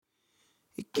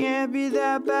It can't be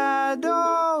that bad,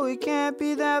 oh, it can't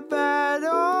be that bad,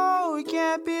 oh, it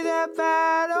can't be that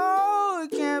bad, oh,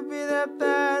 it can't be that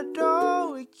bad,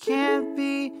 oh, it can't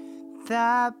be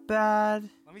that bad.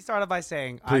 Let me start off by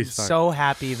saying I'm so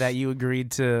happy that you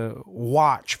agreed to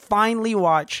finally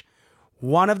watch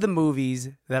one of the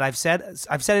movies that I've said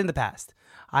in the past.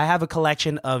 I have a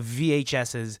collection of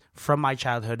VHSs from my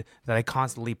childhood that I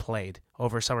constantly played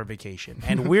over summer vacation.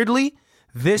 And weirdly,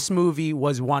 this movie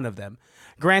was one of them.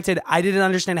 Granted, I didn't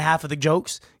understand half of the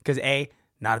jokes because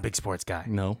not a big sports guy.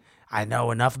 No. I know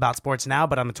enough about sports now,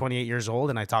 but I'm 28 years old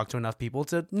and I talk to enough people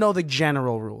to know the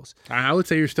general rules. I would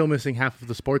say you're still missing half of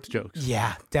the sports jokes.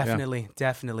 Yeah, definitely.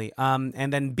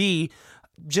 And then B,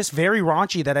 just very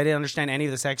raunchy that I didn't understand any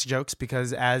of the sex jokes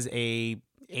because as a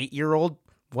 8-year-old,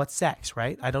 what's sex,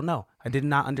 right? I don't know. I did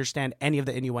not understand any of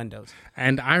the innuendos.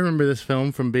 And I remember this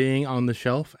film from being on the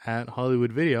shelf at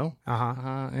Hollywood Video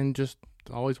and just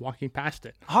always walking past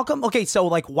it. How come? Okay,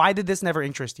 so why did this never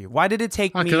interest you? Why did it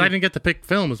take me? Because I didn't get to pick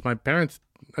films. My parents,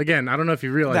 again, I don't know if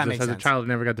you realize this, as a child, I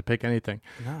never got to pick anything.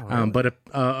 No, really. But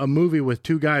a movie with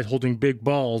two guys holding big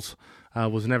balls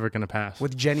was never going to pass.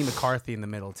 With Jenny McCarthy in the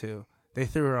middle, too. They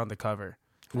threw her on the cover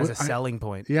as a selling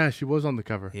point. Yeah, she was on the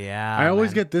cover. Yeah. I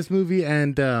always get this movie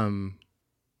and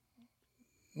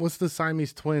what's the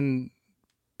Siamese twin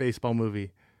baseball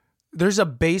movie? There's a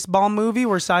baseball movie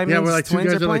where Siamese where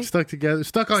twins two guys are stuck together.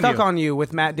 Stuck on You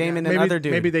with Matt Damon and other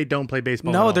dude. Maybe they don't play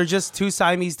baseball. No, they're just two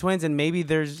Siamese twins, and maybe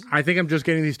there's. I think I'm just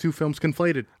getting these two films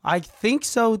conflated. I think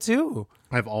so too.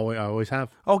 I always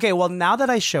have. Okay, well now that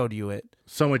I showed you it,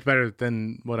 so much better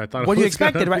than what I thought. What you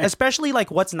expected, right? Especially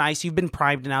what's nice. You've been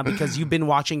primed now because you've been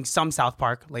watching some South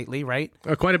Park lately, right?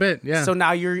 Quite a bit, yeah. So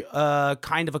now you're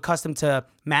kind of accustomed to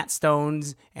Matt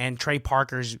Stone's and Trey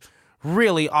Parker's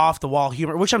really off the wall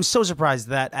humor, which I'm so surprised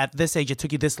that at this age it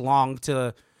took you this long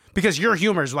to, because your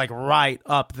humor is right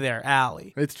up their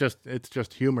alley. It's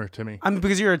just humor to me. I mean,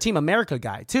 because you're a Team America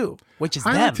guy too, which is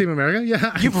them. I'm Team America,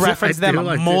 yeah. You've referenced them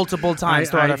multiple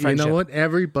times throughout our friendship. You know what?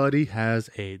 Everybody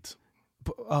has AIDS.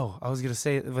 Oh, I was gonna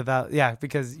say it without,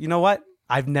 because you know what?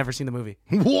 I've never seen the movie.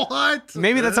 What?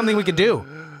 Maybe that's something we could do.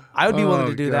 I would be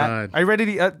willing to do that. Are you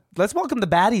ready to? Let's welcome the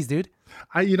baddies, dude.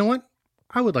 You know what?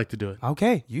 I would like to do it.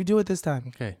 Okay, you do it this time.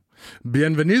 Okay.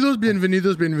 Bienvenidos,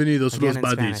 bienvenidos, bienvenidos, Again, los in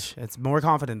baddies. Spanish. It's more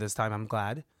confident this time, I'm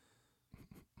glad.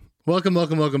 Welcome,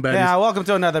 baddies. Yeah, welcome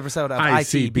to another episode of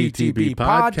ICBTB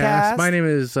Podcast. My name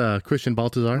is Christian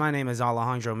Baltazar. My name is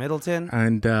Alejandro Middleton.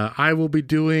 And I will be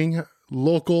doing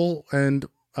local and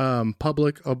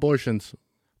public abortions.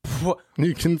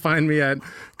 You can find me at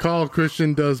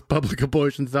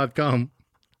callchristiandoespublicabortions.com.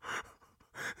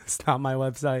 It's not my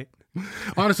website.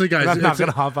 Honestly, guys, I'm not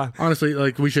gonna hop on. Honestly,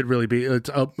 we should really be. It's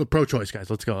pro-choice, guys.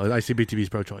 Let's go. ICBTV's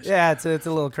pro-choice. Yeah, it's a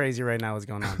little crazy right now. What's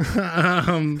going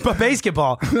on? But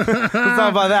basketball. Let's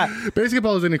talk about that.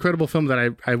 Basketball is an incredible film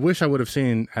that I wish I would have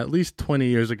seen at least 20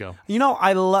 years ago.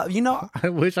 I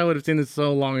wish I would have seen it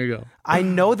so long ago. I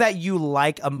know that you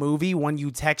like a movie when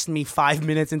you text me 5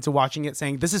 minutes into watching it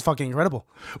saying, this is fucking incredible.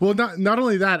 Well, not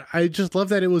only that, I just love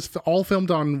that it was all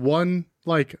filmed on one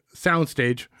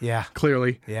soundstage. Yeah.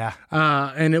 Clearly. Yeah.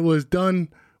 And it was done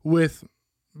with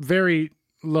very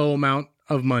low amount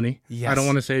of money. Yes. I don't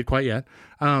want to say it quite yet.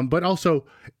 But also,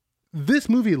 this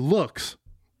movie looks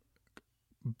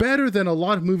better than a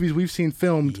lot of movies we've seen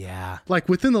filmed. Yeah.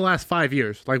 Within the last 5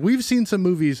 years. We've seen some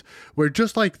movies where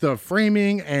just the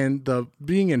framing and the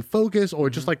being in focus or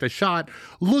just the shot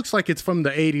looks like it's from the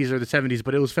 80s or the 70s,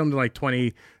 but it was filmed in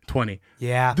 2020.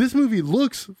 Yeah. This movie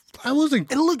looks It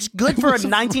looks good for a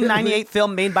 1998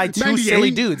 film made by two silly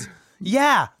dudes.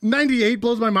 Yeah. 98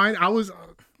 blows my mind.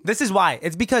 This is why.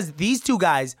 It's because these two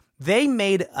guys, they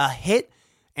made a hit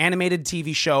animated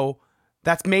TV show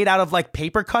that's made out of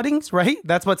paper cuttings, right?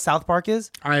 That's what South Park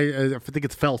is. I think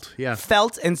it's felt, yeah.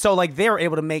 Felt, and so they were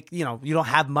able to make, you don't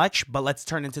have much, but let's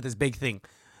turn into this big thing.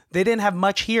 They didn't have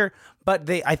much here, but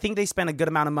I think they spent a good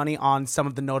amount of money on some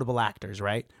of the notable actors,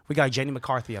 right? We got Jenny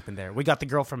McCarthy up in there. We got the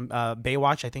girl from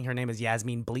Baywatch. I think her name is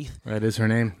Yasmin Bleeth. That is her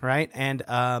name. Right? And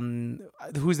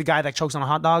who's the guy that chokes on a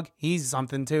hot dog? He's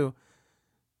something too.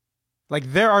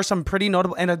 There are some pretty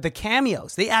notable, and the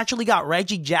cameos. They actually got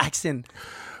Reggie Jackson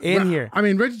in here. I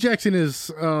mean, Reggie Jackson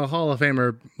is a Hall of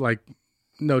Famer,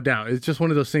 no doubt. It's just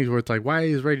one of those things where it's why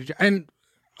is Reggie Jackson? And,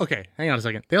 okay, hang on a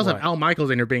second. They also have Al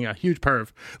Michaels in here being a huge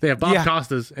perv. They have Bob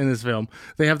Costas in this film.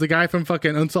 They have the guy from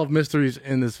fucking Unsolved Mysteries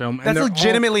in this film. That's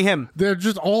legitimately him. They're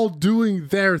just all doing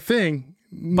their thing.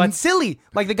 But silly.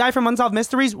 The guy from Unsolved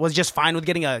Mysteries was just fine with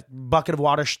getting a bucket of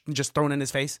water just thrown in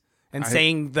his face and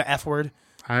saying the F word.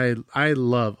 I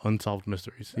love Unsolved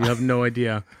Mysteries. You have no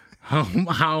idea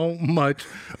how much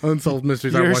Unsolved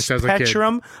Mysteries I watched as a kid. Your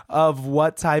spectrum of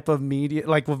what type of media,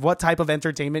 like what type of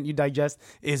entertainment you digest,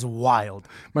 is wild.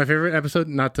 My favorite episode,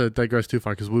 not to digress too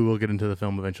far, because we will get into the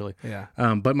film eventually. Yeah.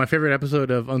 But my favorite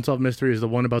episode of Unsolved Mystery is the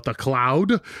one about the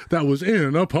cloud that was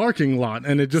in a parking lot,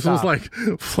 and it just was like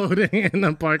floating in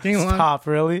the parking lot. Stop,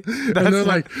 really? And they're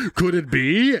like, could it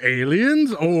be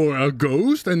aliens or a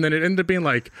ghost? And then it ended up being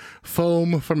like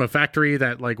foam from a factory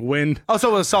that like wind. Oh, so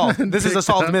it was solved. This is a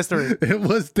solved mystery. It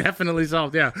was definitely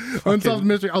solved. Yeah, Unsolved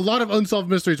Mystery. A lot of unsolved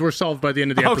mysteries were solved by the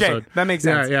end of the episode. Okay, that makes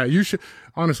sense. Yeah. You should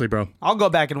honestly, bro. I'll go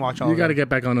back and watch all. You got to get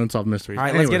back on Unsolved Mysteries. All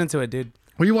right, let's get into it, dude.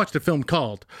 Well, you watched a film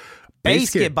called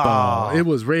Basketball. It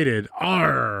was rated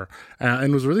R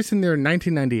and was released in there in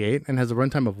 1998 and has a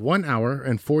runtime of 1 hour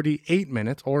and 48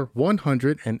 minutes, or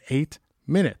 108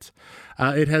 minutes.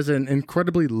 It has an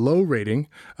incredibly low rating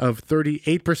of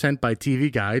 38% by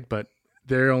TV Guide, but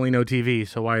they're only no TV,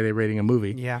 so why are they rating a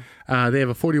movie? Yeah. They have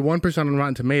a 41% on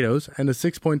Rotten Tomatoes and a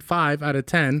 6.5 out of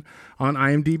 10 on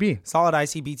IMDb. Solid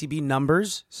ICBTB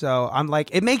numbers. So I'm like,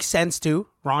 it makes sense too.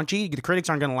 Raunchy. The critics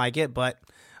aren't going to like it, but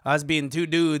us being two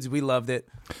dudes, we loved it.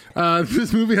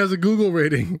 This movie has a Google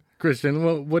rating,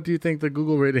 Christian. What do you think the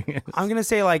Google rating is? I'm going to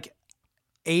say like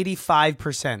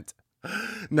 85%.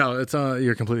 No, it's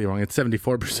you're completely wrong. It's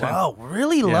 74%. Wow,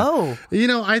 really low. You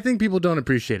know, I think people don't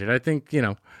appreciate it. I think, you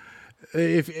know,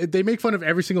 if they make fun of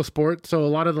every single sport, so a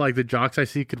lot of like the jocks I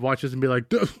see could watch this and be like,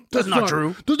 that's not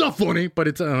true. That's not funny, but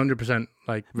it's 100%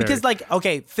 like very... Because like,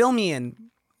 okay, fill me in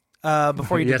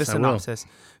before you do the synopsis.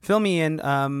 Fill me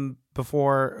in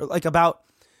before, like, about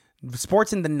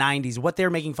sports in the 90s, what they were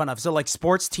making fun of. So like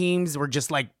sports teams were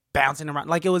just like bouncing around,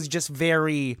 like it was just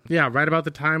very... Yeah, right about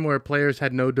the time where players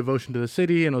had no devotion to the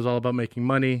city and it was all about making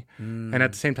money. And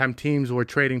at the same time, teams were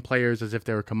trading players as if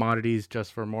they were commodities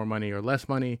just for more money or less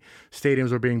money.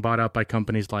 Stadiums were being bought up by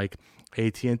companies like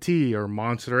AT&T or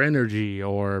Monster Energy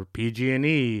or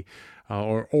PG&E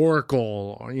or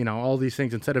Oracle, or, you know, all these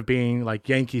things. Instead of being like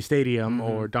Yankee Stadium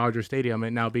or Dodger Stadium,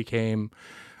 it now became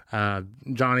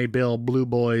Johnny Bill Blue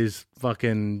Boys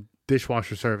fucking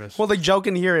dishwasher service. Well, the joke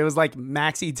in here, it was like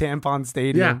Maxi Tampon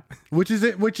Stadium. Yeah, which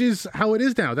is how it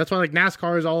is now. That's why like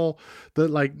NASCAR is all the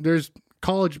like. There's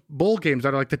college bowl games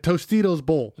that are like the Tostitos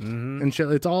Bowl and shit.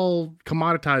 It's all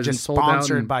commoditized and sold out.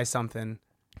 Sponsored by something.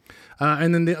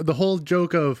 And then the whole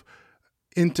joke of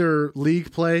inter-league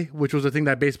play, which was a thing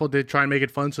that baseball did, try and make it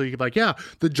fun, so you could be like, yeah,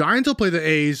 the Giants will play the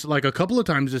A's like a couple of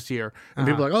times this year, and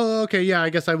people are like, oh, okay, yeah, I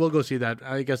guess I will go see that.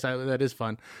 I guess that is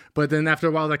fun. But then after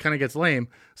a while, that kind of gets lame.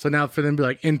 So now for them to be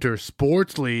like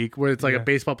inter-sports league, where it's like a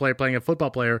baseball player playing a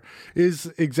football player, is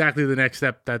exactly the next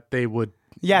step that they would.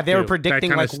 Yeah, they were predicting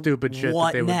that kind like of stupid shit what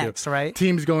that they would next, do. right?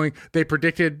 Teams going. They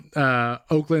predicted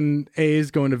Oakland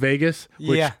A's going to Vegas,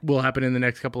 which will happen in the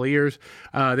next couple of years.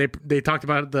 They talked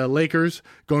about the Lakers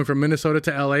going from Minnesota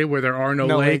to LA, where there are no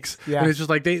lakes. Yeah. And it's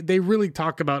just like they really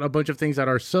talk about a bunch of things that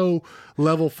are so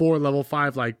level 4, level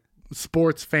 5, like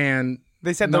sports fan.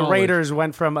 They said the Raiders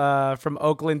went from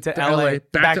Oakland to LA,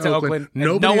 back to Oakland.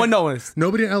 No one noticed.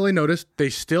 Nobody in LA noticed. They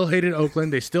still hated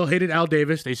Oakland. They still hated Al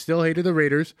Davis. They still hated the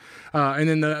Raiders. And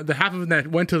then the half of them that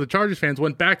went to the Chargers fans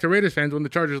went back to Raiders fans when the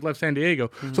Chargers left San Diego.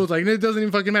 So it's like, it doesn't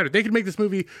even fucking matter. They could make this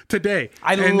movie today,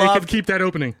 and they could keep that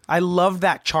opening. I love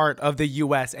that chart of the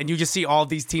U.S. and you just see all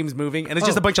these teams moving, and it's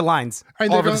just a bunch of lines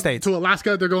all over the states. To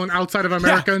Alaska, they're going outside of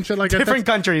America and shit like that. Different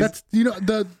countries. That's, you know,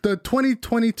 the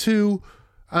 2022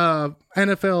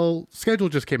 NFL schedule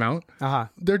just came out.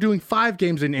 They're doing 5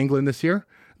 games in England this year.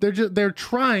 They're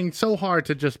trying so hard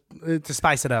to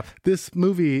spice it up. This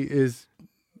movie is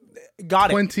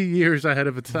 20 years ahead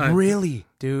of its time. Really,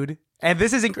 dude. And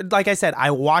this is, like I said,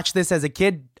 I watched this as a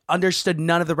kid, understood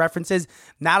none of the references.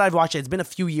 Now that I've watched it, it's been a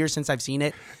few years since I've seen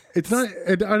it. It's not.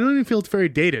 I don't even feel it's very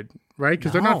dated, right?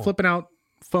 Because they're not flipping out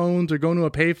phones or going to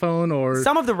a payphone or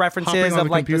some of the references of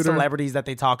like the celebrities that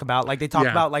they talk about, like they talk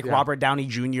about like Robert Downey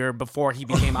Jr. before he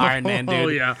became Iron Man, dude. Oh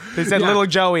yeah, they said little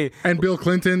Joey and Bill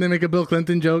Clinton. They make a Bill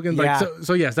Clinton joke and like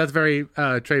so yes, that's very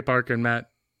Trey Parker and Matt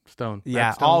Stone.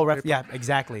 Yeah, Stone, all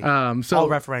exactly. So all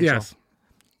referential. Yes,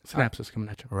 synapses coming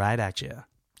at you. Right at you.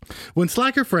 When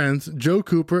slacker friends Joe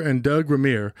Cooper and Doug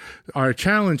Ramir are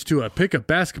challenged to a pickup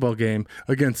basketball game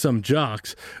against some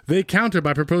jocks, they counter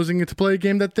by proposing to play a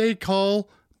game that they call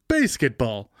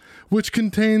Basketball, which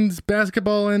contains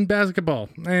basketball and basketball.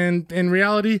 And in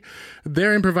reality,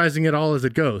 they're improvising it all as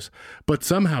it goes. But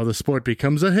somehow the sport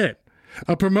becomes a hit.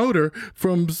 A promoter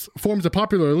forms a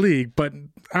popular league, but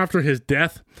after his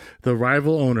death, the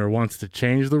rival owner wants to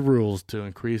change the rules to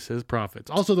increase his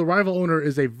profits. Also, the rival owner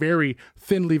is a very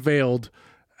thinly veiled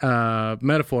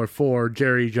metaphor for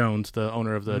Jerry Jones, the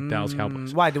owner of the Dallas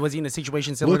Cowboys. Why? Was he in a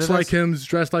situation similar Looks to like this? him,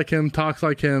 dressed like him, talks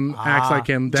like him, acts like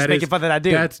him. Just making fun of that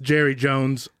dude. That's Jerry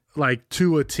Jones, like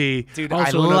to a T. Dude,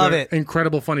 also I love it.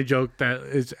 Incredible funny joke that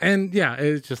is, and yeah,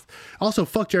 it's just also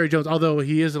fuck Jerry Jones. Although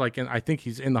he is like, I think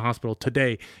he's in the hospital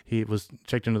today. He was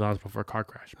checked into the hospital for a car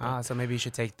crash. So maybe you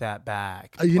should take that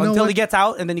back until he gets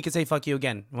out, and then you can say fuck you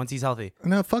again once he's healthy.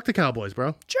 No, fuck the Cowboys,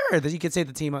 bro. Sure, then you could say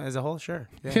the team as a whole. Sure.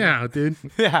 Yeah, dude.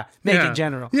 Yeah, make it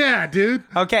general. Yeah, dude.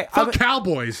 Okay. Fuck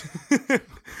Cowboys.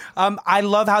 I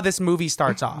love how this movie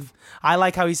starts off. I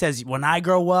like how he says, "When I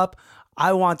grow up,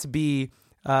 I want to be."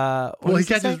 He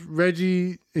catches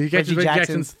Reggie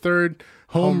Jackson's third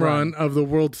home run of the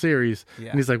World Series,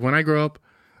 and he's like, "When I grow up,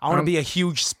 I want to be a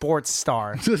huge sports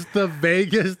star." Just the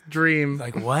vaguest dream.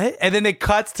 Like, what? And then it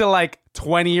cuts to like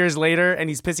 20 years later,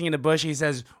 and he's pissing in a bush. He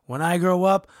says, "When I grow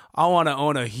up, I want to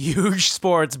own a huge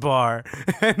sports bar."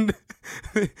 And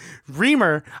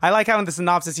Remer, I like how in the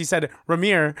synopsis he said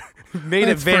Ramir, made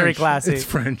it very French. classy. It's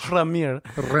French. Ramir.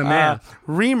 Remer.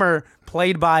 Remer,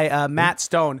 played by Matt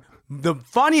Stone. The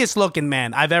funniest looking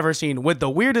man I've ever seen with the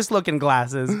weirdest looking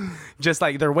glasses. Just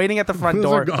like they're waiting at the front Those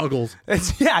door. are goggles.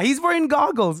 Yeah, he's wearing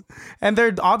goggles. And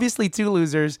they're obviously two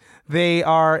losers. They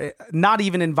are not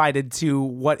even invited to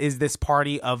what is this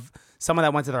party of someone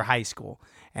that went to their high school.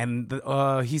 And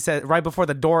he said right before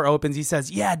the door opens, he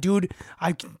says, "Yeah, dude,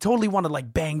 I totally want to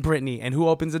like bang Brittany." And who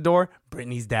opens the door?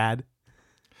 Brittany's dad.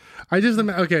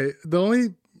 The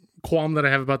only qualm that I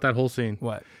have about that whole scene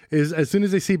is as soon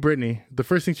as they see Brittany, the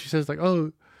first thing she says is like,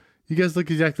 "Oh, you guys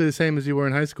look exactly the same as you were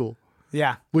in high school."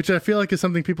 Yeah. Which I feel like is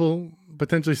something people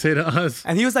potentially say to us.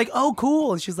 And he was like, "Oh,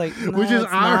 cool." And she's like, "No, which is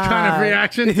our kind of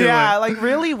reaction to it. Yeah, like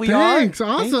really? We Thanks, are?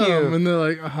 awesome. Thank you. And they're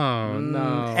like, "Oh,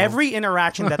 no." Every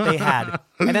interaction that they had.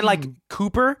 And then like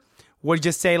Cooper would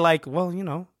just say like, "Well, you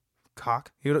know,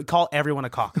 cock." He would call everyone a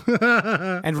cock.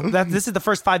 And this is the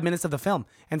first 5 minutes of the film.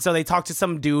 And so they talk to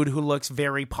some dude who looks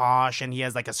very posh and he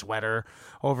has like a sweater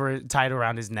tied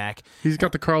around his neck. He's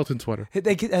got the Carlton sweater.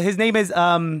 His name is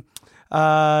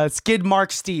Skid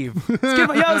Mark Steve.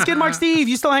 Skid Mark Steve,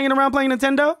 you still hanging around playing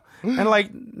Nintendo? And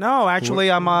like, no, actually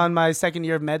I'm on my second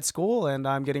year of med school and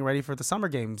I'm getting ready for the summer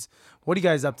games. What are you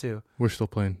guys up to? We're still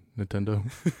playing Nintendo.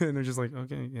 And they're just like,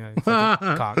 okay, yeah,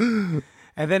 cock.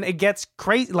 And then it gets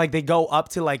crazy. Like they go up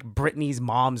to like Brittany's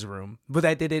mom's room, but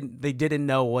they didn't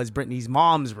know was Brittany's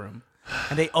mom's room.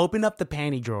 And they open up the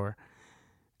panty drawer,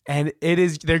 and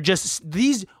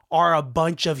these are a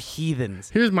bunch of heathens.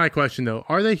 Here's my question though: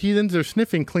 are they heathens? They're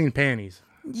sniffing clean panties.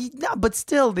 No, but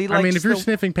still, they like. I mean, if you're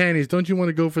sniffing panties, don't you want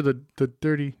to go for the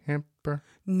dirty hamper?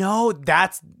 No,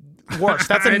 that's worse.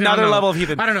 That's another level of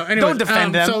heathen. I don't know. Anyways, don't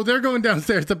defend them. So they're going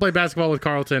downstairs to play basketball with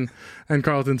Carlton and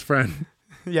Carlton's friend.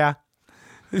 Yeah.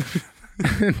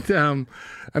 And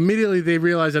immediately they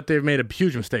realize that they've made a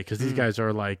huge mistake because these guys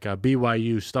are like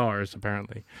BYU stars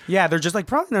apparently. Yeah, they're just like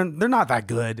probably they're not that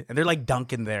good, and they're like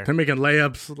dunking there. They're making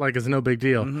layups like it's no big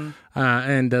deal,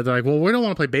 and they're like, "Well, we don't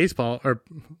want to play baseball, or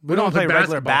we don't want to play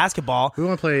regular basketball. We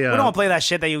want to play. We don't want to play that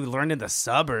shit that you learned in the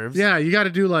suburbs." Yeah, you got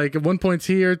to do like 1 point's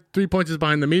here, 3 points is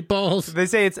behind the meatballs. They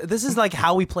say this is like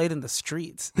how we played in the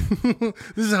streets.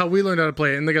 This is how we learned how to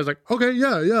play it, and the guy's like, "Okay,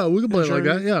 yeah, we can play it like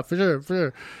that, yeah, for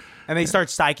sure." And they start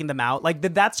psyching them out. Like,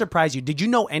 did that surprise you? Did you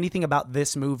know anything about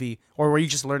this movie, or were you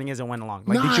just learning as it went along?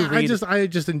 Like, no, did you read? I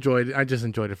just enjoyed it. I just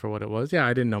enjoyed it for what it was. Yeah, I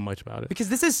didn't know much about it. Because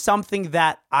this is something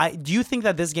that do you think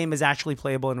that this game is actually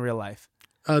playable in real life?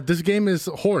 This game is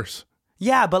horse.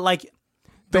 Yeah, but like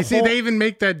they even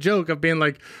make that joke of being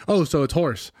like, "Oh, so it's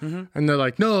horse," and they're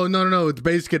like, "No, it's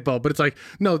basketball." But it's like,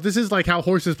 no, this is like how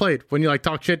horse is played when you like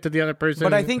talk shit to the other person.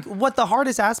 But I think what the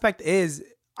hardest aspect is,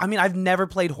 I mean, I've never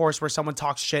played horse where someone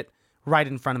talks shit right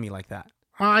in front of me like that.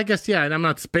 I guess, yeah, and I'm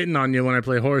not spitting on you when I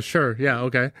play horse. Sure, yeah,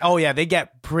 okay. Oh yeah, they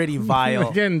get pretty vile.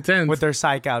 They get intense with their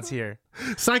psych outs here.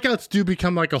 Psych outs do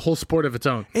become like a whole sport of its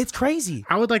own. It's crazy.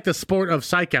 I would like the sport of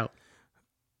psych out.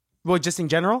 Well, just in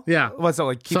general? Yeah. What's it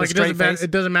like? Keep a straight face?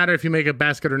 It doesn't matter if you make a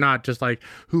basket or not. Just like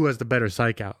who has the better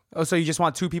psych out. Oh, so you just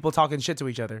want two people talking shit to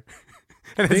each other?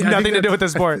 And it has nothing to do with the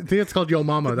sport. I think it's called Yo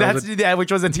Mama.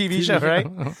 Which was a TV show, right?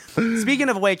 Speaking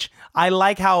of which, I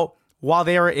like how while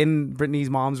they are in Brittany's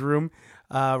mom's room,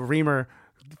 Remer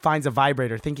finds a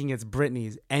vibrator thinking it's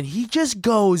Brittany's, and he just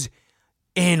goes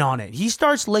in on it. He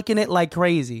starts licking it like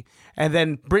crazy. And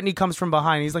then Brittany comes from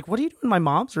behind. He's like, "What are you doing in my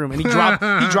mom's room?" And he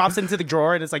drops it into the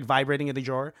drawer, and it's like vibrating in the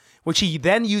drawer, which he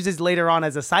then uses later on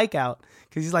as a psych out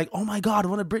because he's like, "Oh my God,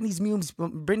 one of Brittany's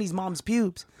mom's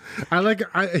pubes."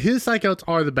 His psych outs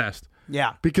are the best.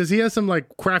 Yeah. Because he has some like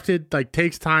crafted, like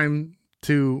takes time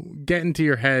to get into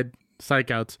your head psych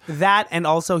outs. That, and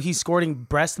also he's squirting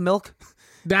breast milk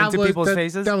into people's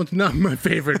faces. That was not my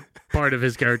favorite part of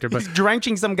his character, but He's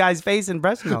drenching some guy's face in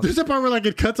breast milk. there's a part where like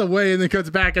it cuts away and then cuts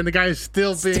back, and the guy is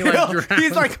still being like drowned.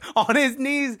 He's like on his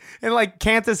knees and like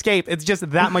can't escape. It's just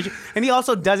that much, and he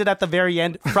also does it at the very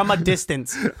end from a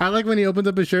distance. I like when he opens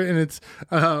up his shirt and it's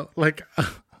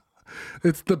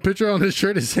it's the picture on his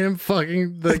shirt is him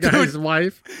fucking the guy's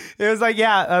wife. It was like,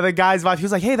 the guy's wife. He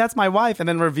was like, "Hey, that's my wife," and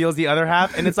then reveals the other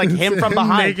half, and it's like him from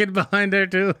behind, naked behind her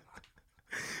too.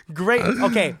 Great.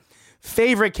 Okay,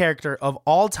 favorite character of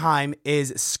all time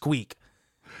is Squeak.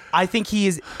 I think he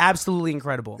is absolutely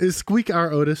incredible. Is Squeak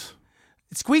our Otis?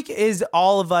 Squeak is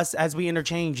all of us as we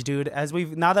interchange, dude.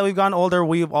 Now that we've gotten older,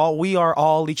 we are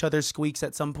all each other's Squeaks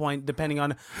at some point, depending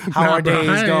on how our day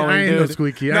is going. I ain't dude. no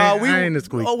Squeaky. I ain't a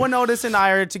Squeak. Oh, when Otis and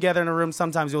I are together in a room,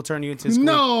 sometimes you'll turn you into a Squeak.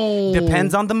 No,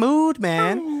 Depends on the mood,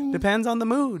 man. Depends on the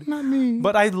mood. Not me.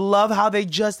 But I love how they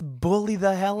just bully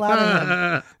the hell out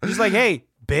of him. Just like, hey,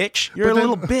 bitch, you're a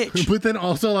little bitch. But then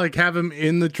also like have him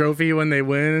in the trophy when they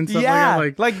win and stuff Yeah,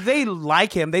 like that. like they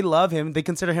like him, they love him, they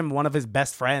consider him one of his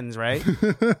best friends, right?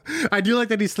 I do like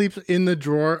that he sleeps in the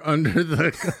drawer under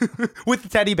the With the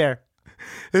teddy bear.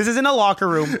 This is in a locker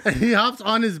room. and he hops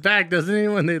on his back, doesn't he,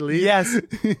 when they leave? Yes.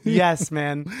 Yes,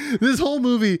 man. This whole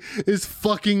movie is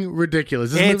fucking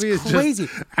ridiculous. This It's movie is crazy.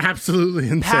 just absolutely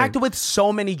insane. Packed with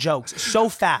so many jokes, so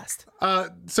fast.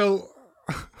 So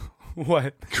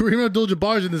What? Kareem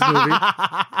Abdul-Jabbar's in this movie.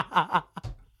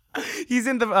 He's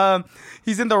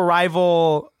in the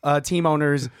rival team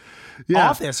owner's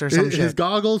office or some his shit.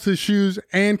 goggles, his shoes,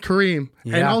 and Kareem,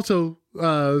 and Yeah. also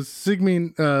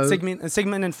Sigmund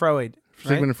Sigmund and Freud. Right?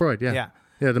 Sigmund and Freud. Yeah,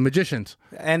 Yeah. the magicians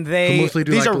And who they mostly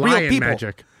do these like are real lion people.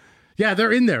 magic. Yeah,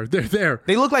 they're in there. They're there.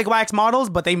 They look like wax models,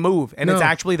 but they move, and it's No.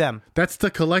 actually them. That's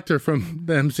the collector from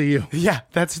the MCU. Yeah,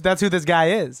 that's who this guy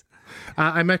is.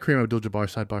 I met Kareem Abdul-Jabbar,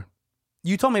 sidebar.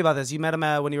 You told me about this. You met him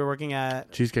when you were working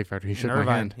at Cheesecake Factory. He shook my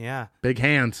Irvine. hand. Yeah, Big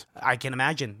hands. I can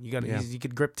imagine. You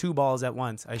could grip 2 balls at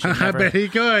once. I should I never, bet he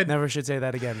could. never should say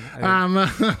that again.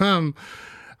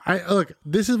 Look,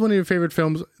 this is one of your favorite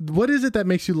films. What is it that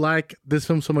makes you like this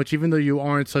film so much, even though you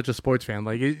aren't such a sports fan?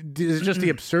 Like, is it just the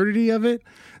absurdity of it?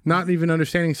 Not even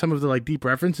understanding some of the like deep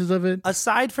references of it?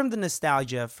 Aside from the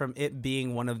nostalgia from it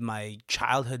being one of my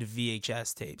childhood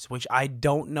VHS tapes, which I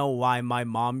don't know why my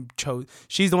mom chose.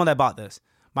 She's the one that bought this.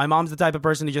 My mom's the type of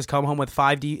person to just come home with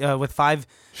five She thought it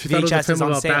was a VHSs film on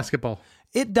about sale. basketball.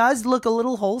 It does look a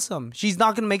little wholesome. She's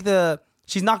not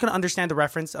gonna understand the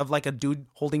reference of like a dude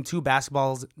holding 2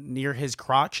 basketballs near his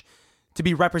crotch to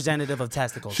be representative of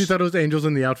testicles. She thought it was angels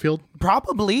in the outfield.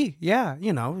 Probably, yeah.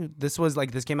 You know, this came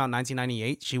out in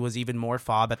 1998. She was even more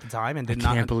fob at the time and did I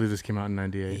can't not. believe this came out in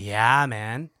 '98. Yeah,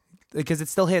 man, because it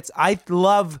still hits. I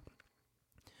love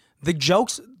the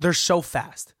jokes. They're so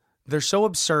fast. They're so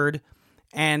absurd,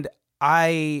 and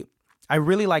I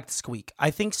really liked Squeak. I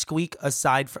think Squeak,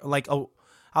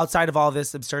 outside of all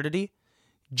this absurdity,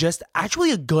 just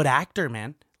actually a good actor,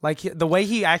 man. Like the way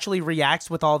he actually reacts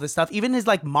with all this stuff, even his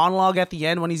like monologue at the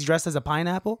end when he's dressed as a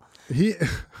pineapple,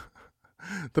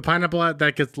 The pineapple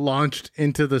that gets launched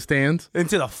into the stands.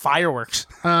 into the fireworks.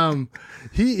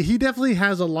 He definitely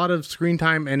has a lot of screen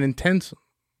time and intense,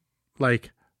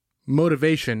 like,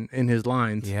 motivation in his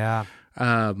lines. Yeah.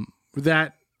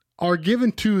 That are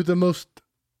given to the most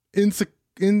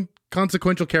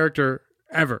inconsequential character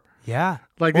ever. Yeah.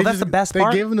 Like, Well, that's the best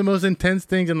part. They gave him the most intense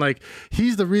things, and like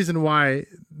he's the reason why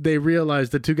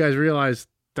the 2 guys realized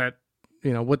that,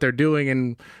 you know, what they're doing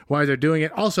and why they're doing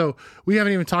it. Also, we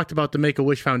haven't even talked about the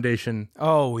Make-A-Wish Foundation.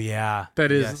 Oh yeah.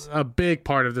 That is Yes. a big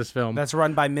part of this film. That's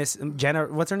run by Miss Jenna.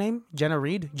 What's her name? Jenna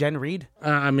Reed. Jen Reed.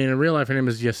 I mean, in real life, her name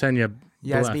is Yesenia.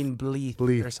 Yasmin Bleeth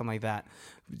Bleeth. or something like that.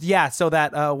 Yeah. So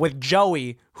that with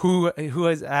Joey, who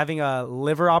is having a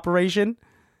liver operation,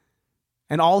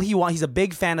 and all he's a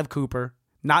big fan of Cooper.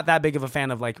 Not that big of a fan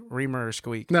of like Reamer or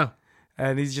Squeak. No.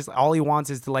 And he's just all he wants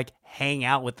is to like hang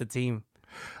out with the team.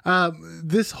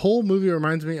 This whole movie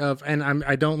reminds me of, and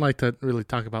I don't like to really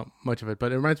talk about much of it,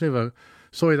 but it reminds me of a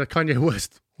story that Kanye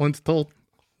West once told.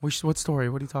 What story?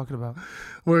 What are you talking about?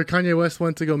 Where Kanye West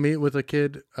went to go meet with a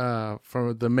kid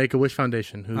from the Make-A-Wish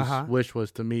Foundation, whose wish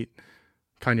was to meet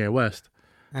Kanye West.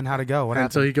 And how'd it go? What And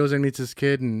happened? so he goes and meets this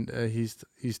kid, and he's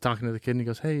talking to the kid, and he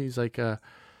goes, "Hey," he's like,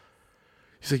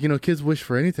 you know, kids wish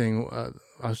for anything.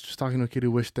 I was just talking to a kid who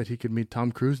wished that he could meet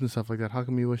Tom Cruise and stuff like that. How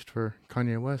come you wished for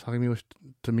Kanye West? How come you wished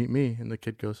to meet me? And the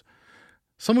kid goes,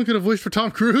 "Someone could have wished for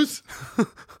Tom Cruise."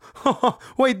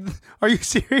 Wait, are you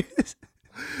serious?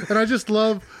 And I just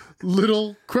love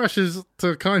little crushes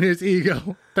to Kanye's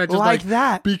ego that just Like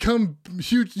that. become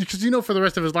huge, because you know for the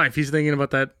rest of his life he's thinking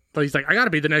about He's like, I got to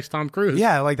be the next Tom Cruise.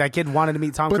 Yeah, like that kid wanted to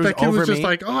meet Tom But Cruise that kid over was just me.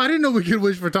 like, oh, I didn't know we could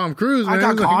wish for Tom Cruise. I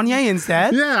Man. got Kanye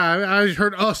instead. Yeah, I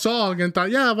heard a song and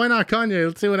thought, yeah, why not Kanye?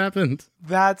 Let's see what happens.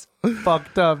 That's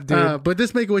fucked up, dude. But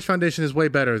this Make-A-Wish Foundation is way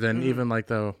better than even like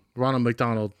the Ronald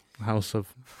McDonald House of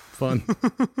Fun,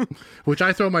 which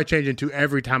I throw my change into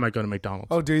every time I go to McDonald's.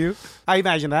 Oh, do you? I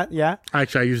imagine that, yeah.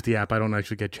 Actually, I use the app. I don't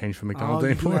actually get change from McDonald's Oh,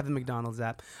 you do anymore. have the McDonald's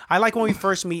app. I like when we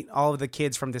first meet all of the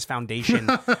kids from this foundation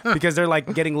because they're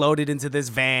like getting loaded into this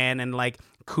van and like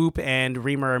Coop and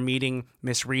Reamer are meeting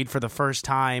Miss Reed for the first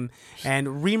time.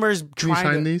 And Reamer's Can you trying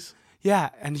sign to... these? Yeah,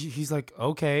 and he's like,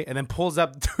 okay, and then pulls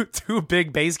up two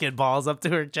big basketballs up to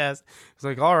her chest. He's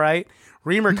like, all right.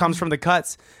 Reamer comes from the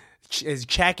cuts, is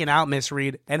checking out Miss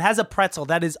Reed, and has a pretzel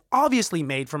that is obviously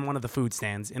made from one of the food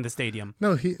stands in the stadium.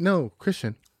 No,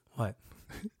 Christian. What?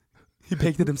 He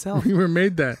baked it himself. Reamer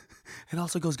made that. It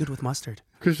also goes good with mustard.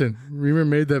 Reamer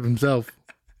made that himself.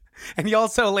 And he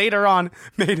also later on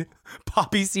made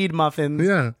poppy seed muffins.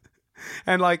 Yeah.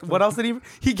 And like, what else did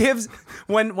he gives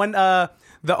when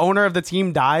the owner of the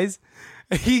team dies,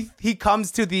 he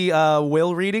comes to the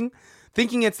will reading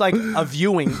thinking it's like a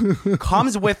viewing,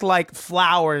 comes with like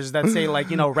flowers that say like,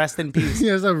 rest in peace. He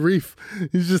has a wreath.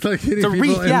 He's just like hitting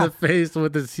people in the face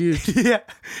with his huge. Yeah.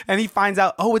 And he finds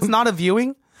out, oh, it's not a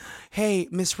viewing? Hey,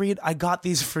 Miss Reed, I got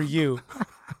these for you.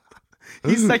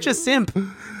 He's such a simp.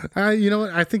 You know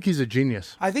what? I think he's a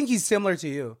genius. I think he's similar to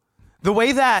you. The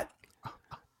way that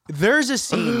there's a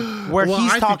scene where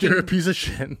he's I talking. think you're a piece of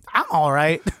shit. I'm all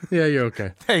right. Yeah, you're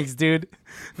okay. Thanks, dude.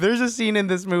 There's a scene in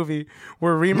this movie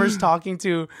where Reamer's talking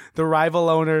to the rival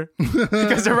owner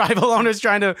because the rival owner's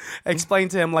trying to explain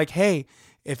to him like, hey,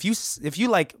 if you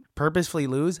like purposefully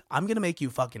lose, I'm going to make you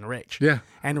fucking rich. Yeah.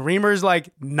 And Reamer's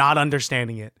like not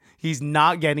understanding it. He's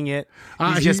not getting it.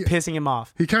 He's just pissing him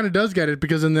off. He kind of does get it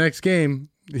because in the next game,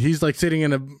 he's like sitting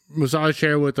in a massage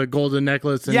chair with a golden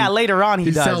necklace. And yeah, later on he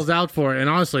does. sells out for it. And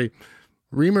honestly,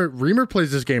 Reamer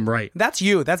plays this game right. That's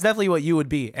you. That's definitely what you would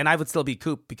be. And I would still be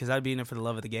Coop because I'd be in it for the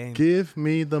love of the game. Give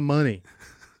me the money.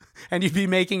 And you'd be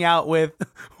making out with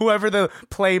whoever the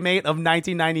playmate of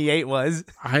 1998 was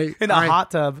in a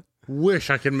hot tub. Wish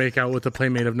I could make out with the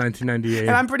playmate of 1998.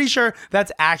 And I'm pretty sure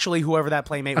that's actually whoever that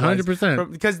playmate was.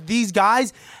 100%. Because these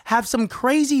guys have some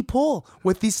crazy pull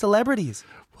with these celebrities.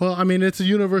 Well, I mean, it's a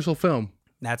Universal film.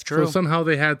 That's true. So somehow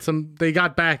they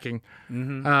got backing.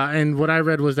 Mm-hmm. And what I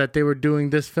read was that they were doing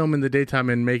this film in the daytime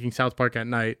and making South Park at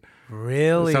night.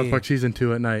 Really? South Park season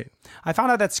 2 at night. I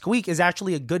found out that Squeak is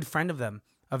actually a good friend of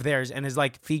theirs and is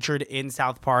like featured in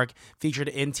South Park, featured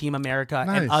in Team America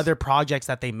and other projects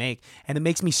that they make. And it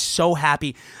makes me so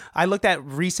happy. I looked at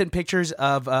recent pictures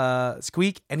of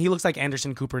Squeak and he looks like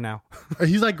Anderson Cooper now.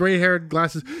 He's like gray haired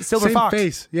glasses. Silver Same Fox.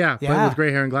 face. Yeah, but with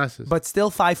gray hair and glasses. But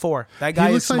still 5'4". That guy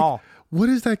is small. Like, what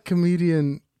is that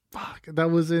comedian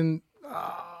that was in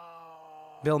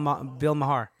Bill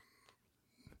Maher.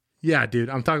 Yeah, dude.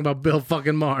 I'm talking about Bill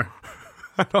fucking Maher.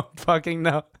 I don't fucking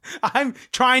know. I'm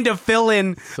trying to fill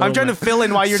in. I'm trying to fill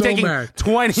in while you're taking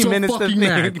 20 minutes to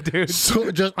think,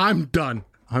 dude. I'm done.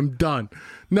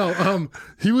 No,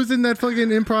 he was in that fucking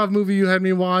improv movie you had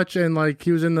me watch, and like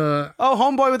he was in the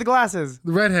Homeboy with the glasses,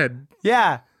 the redhead.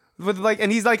 Yeah, with like,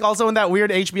 and he's like also in that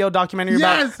weird HBO documentary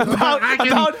about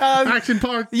Action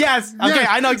Park. Yes, okay, yes,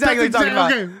 I know exactly what you're talking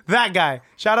about. Okay. That guy.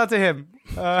 Shout out to him.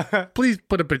 Please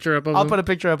put a picture up of him. I'll put a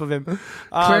picture up of him.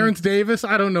 Clarence Davis.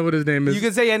 I don't know what his name is. You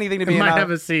can say anything to me. It might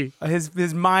have a C. His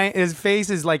face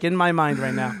is like in my mind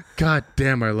right now. God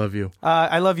damn, I love you.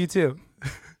 I love you too.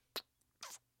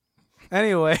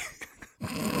 Anyway,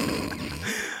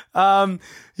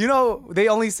 they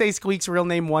only say Squeak's real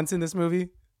name once in this movie.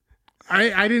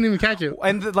 I didn't even catch it.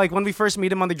 And like when we first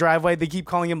meet him on the driveway, they keep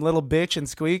calling him Little Bitch and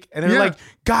Squeak, and they're like,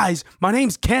 "Guys, my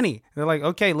name's Kenny." And they're like,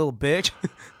 "Okay, little bitch."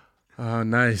 Oh,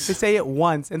 nice. They say it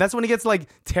once, and that's when he gets like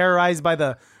terrorized by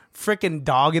the freaking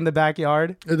dog in the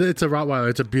backyard. It's a Rottweiler.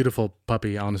 It's a beautiful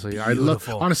puppy. Honestly, I love.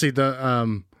 Honestly,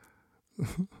 the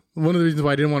one of the reasons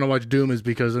why I didn't want to watch Doom is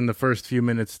because in the first few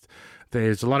minutes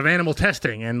there's a lot of animal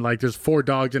testing, and like there's 4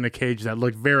 dogs in a cage that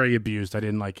look very abused. I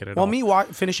didn't like it at all. Well, me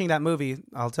finishing that movie,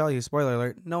 I'll tell you, spoiler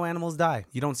alert, no animals die.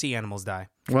 You don't see animals die.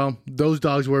 Well, those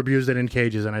dogs were abused and in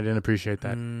cages, and I didn't appreciate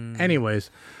that. Anyways,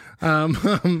 no,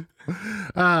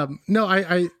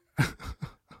 I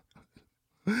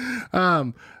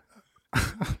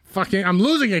fucking, I'm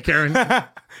losing it, Karen.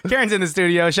 Karen's in the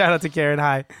studio. Shout out to Karen.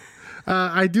 Hi.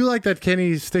 I do like that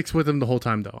Kenny sticks with him the whole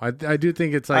time, though. I do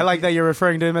think it's like... I like that you're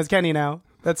referring to him as Kenny now.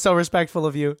 That's so respectful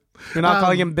of you. You're not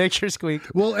calling him bitch or squeak.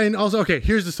 Well, and also, okay,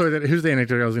 here's the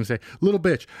anecdote I was going to say. Little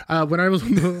bitch. When I was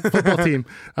on the football team,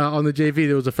 on the JV,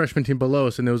 there was a freshman team below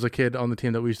us, and there was a kid on the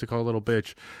team that we used to call Little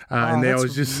Bitch. And they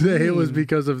always just say it was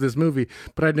because of this movie.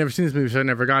 But I'd never seen this movie, so I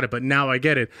never got it. But now I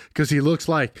get it, because he looks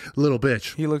like Little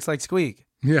Bitch. He looks like Squeak.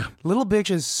 Yeah. Little bitch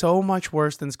is so much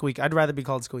worse than Squeak. I'd rather be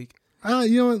called Squeak.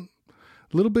 You know what?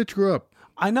 Little Bitch grew up.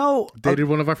 I know. Dated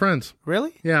one of our friends.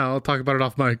 Really? Yeah, I'll talk about it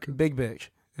off mic. Big bitch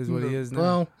is what he is now.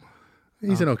 Well,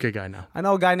 he's an okay guy now. I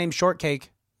know a guy named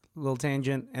Shortcake, little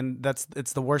tangent, and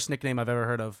it's the worst nickname I've ever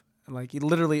heard of. Like, he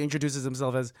literally introduces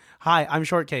himself as, "Hi, I'm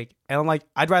Shortcake," and I'm like,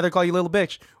 I'd rather call you Little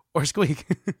Bitch or Squeak.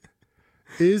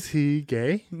 Is he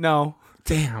gay? No.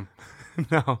 Damn.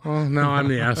 No. Oh, now I'm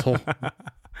the asshole.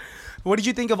 What did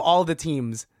you think of all the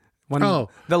teams when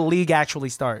the league actually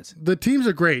starts? The teams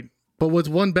are great, but what's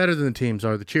one better than the teams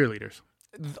are the cheerleaders.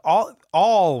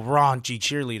 All raunchy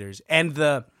cheerleaders. And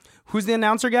who's the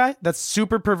announcer guy that's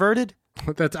super perverted?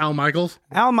 That's Al Michaels.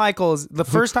 Al Michaels, the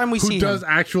first time we see him. Who does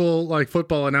actual like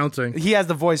football announcing. He has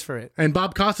the voice for it. And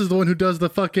Bob Costa's the one who does the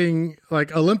fucking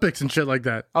like Olympics and shit like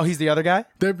that. Oh, he's the other guy?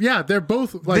 They're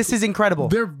both like, this is incredible.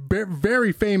 They're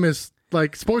very famous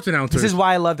like sports announcers. This is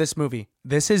why I love this movie.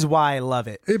 This is why I love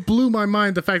it. It blew my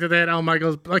mind the fact that they had Al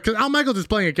Michaels, like, cause Al Michaels is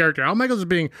playing a character. Al Michaels is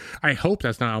being, I hope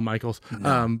that's not Al Michaels,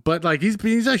 but like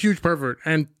he's a huge pervert,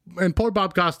 and poor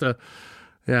Bob Costa.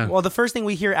 Yeah. Well, the first thing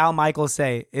we hear Al Michaels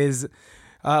say is,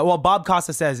 Bob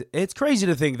Costa says, "It's crazy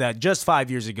to think that just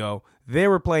 5 years ago they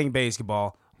were playing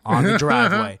basketball on the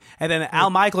driveway," and then Al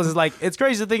Michaels is like, "It's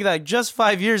crazy to think that just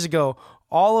 5 years ago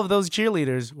all of those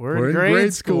cheerleaders were in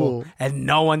grade school," and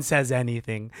no one says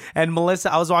anything. And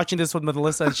Melissa, I was watching this with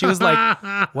Melissa, and she was like,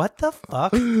 "What the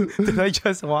fuck did I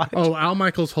just watch?" Oh, Al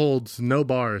Michaels holds no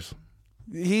bars.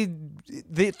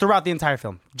 Throughout the entire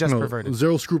film, just perverted.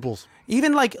 Zero scruples.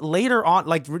 Even like later on,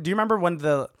 like, do you remember when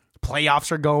the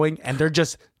playoffs are going and they're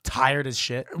just tired as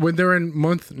shit? When they're in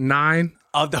month 9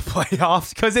 of the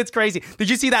playoffs, because it's crazy. Did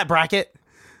you see that bracket?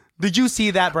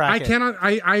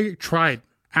 I tried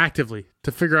actively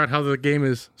to figure out how the game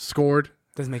is scored.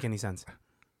 Doesn't make any sense.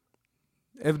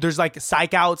 If there's like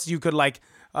psych outs, you could like,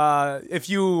 if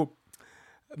you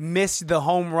miss the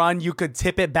home run, you could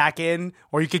tip it back in,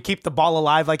 or you could keep the ball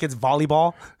alive like it's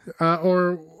volleyball.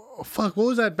 What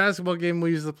was that basketball game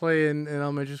we used to play in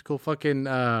elementary school? Fucking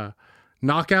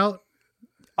knockout.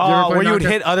 Where you would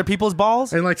hit other people's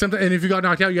balls? And like and if you got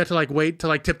knocked out, you had to like wait to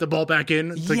like tip the ball back in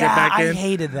to get back in. I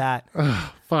hated that.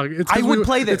 Fuck. I would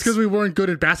play this. It's because we weren't good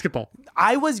at basketball.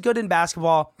 I was good in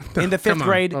basketball in the 5th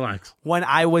grade when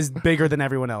I was bigger than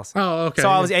everyone else. Oh, okay. So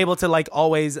I was able to like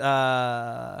always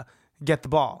get the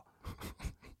ball.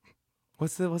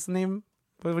 What's the name?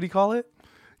 What do you call it?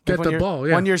 Get the ball,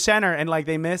 yeah. When you're center and like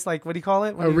they miss, like what do you call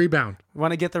it? Rebound.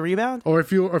 Want to get the rebound? Or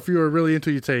if you were really into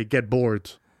it, you'd say get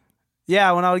boards.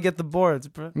 Yeah, when I would get the boards,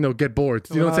 bro. No, get boards.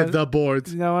 You don't say the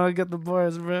boards. No, when I get the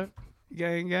boards, bro.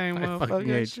 Gang,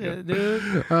 motherfucker shit,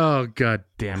 dude. Oh, god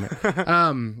damn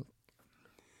it.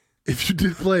 If you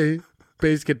did play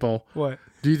basketball, what?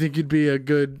 Do you think you'd be a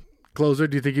good closer?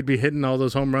 Do you think you'd be hitting all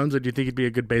those home runs, or do you think you'd be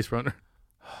a good base runner?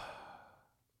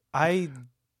 I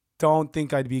don't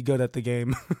think I'd be good at the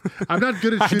game. I'm not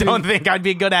good at shooting. I don't think I'd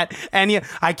be good at any.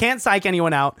 I can't psych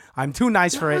anyone out. I'm too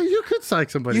nice for it. You could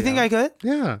psych somebody out. You think I could?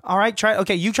 Yeah. All right, try.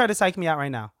 Okay, you try to psych me out right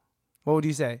now. What would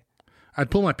you say? I'd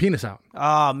pull my penis out.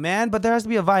 Oh, man, but there has to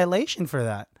be a violation for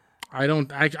that. I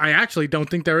actually don't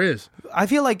think there is. I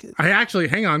feel like...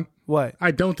 hang on. What? I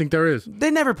don't think there is.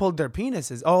 They never pulled their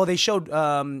penises. Oh, they showed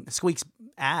Squeak's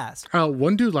ass.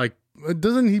 One dude, like,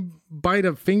 doesn't he bite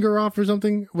a finger off or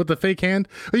something with a fake hand?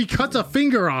 He cuts a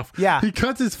finger off. Yeah. He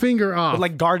cuts his finger off. With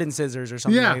like garden scissors or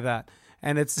something like that.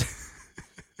 And it's...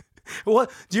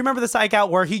 What? Do you remember the psych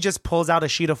out where he just pulls out a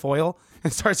sheet of foil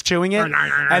and starts chewing it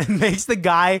and it makes the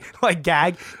guy like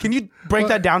gag? Can you break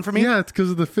that down for me? Yeah, it's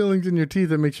because of the fillings in your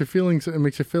teeth. It makes your feelings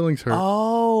hurt.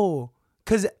 Oh,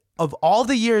 because of all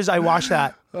the years I watched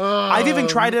that, I've even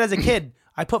tried it as a kid.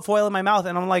 I put foil in my mouth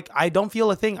and I'm like, I don't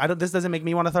feel a thing. This doesn't make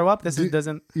me want to throw up.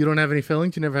 Doesn't. You don't have any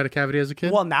fillings? You never had a cavity as a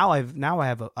kid? Well,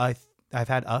 I've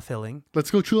had a filling.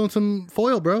 Let's go chew on some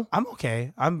foil, bro. I'm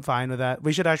okay. I'm fine with that.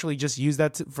 We should actually just use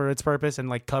that for its purpose and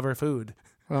like cover food.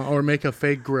 Or make a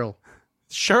fake grill.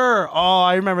 Sure. Oh,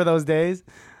 I remember those days.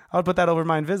 I would put that over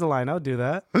my Invisalign. I would do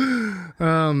that.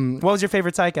 What was your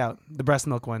favorite psych out? The breast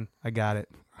milk one. I got it.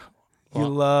 You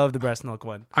love the breast milk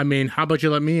one. I mean, how about you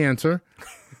let me answer?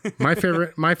 My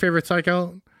favorite psych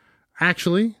out,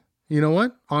 actually, you know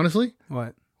what? Honestly,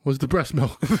 what? Was the breast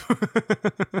milk.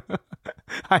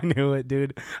 I knew it,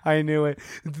 dude. I knew it.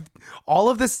 All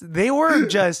of this, they were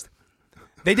just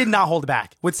They did not hold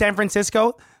back. With San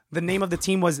Francisco, the name of the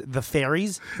team was the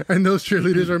Fairies. And those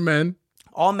cheerleaders are men.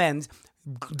 All men's.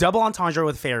 Double entendre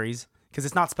with fairies. Because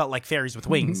it's not spelled like fairies with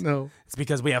wings. No. It's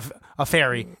because we have a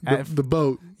ferry. The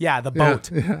boat. Yeah, the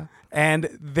boat. Yeah. And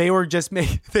they were just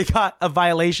they got a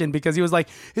violation because he was like,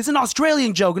 it's an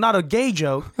Australian joke, not a gay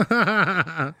joke.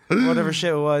 Whatever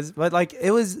shit it was. But like,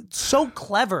 it was so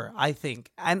clever, I think.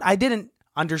 And I didn't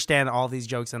understand all these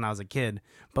jokes when I was a kid.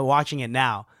 But watching it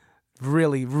now,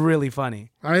 really, really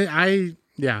funny. I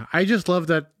just love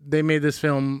that they made this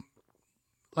film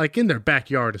like in their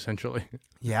backyard, essentially.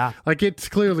 Yeah. Like it's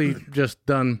clearly just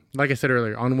done, like I said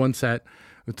earlier, on one set.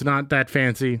 It's not that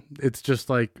fancy. It's just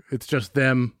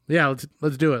them. Yeah,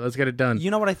 let's do it. Let's get it done. You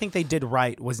know what I think they did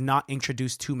right was not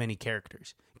introduce too many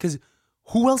characters. Because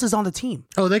who else is on the team?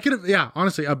 Oh, they could have, yeah,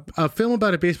 honestly, a film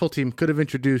about a baseball team could have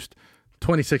introduced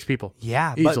 26 people.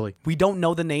 Yeah, easily. But we don't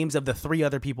know the names of the 3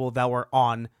 other people that were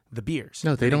on the Beers.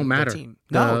 No, they don't matter.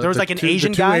 No, there was like an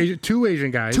Asian guy. 2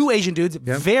 Asian guys. 2 Asian dudes.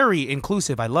 Yep. Very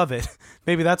inclusive. I love it.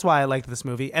 Maybe that's why I liked this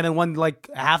movie. And then one like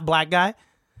half black guy.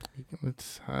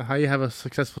 It's how you have a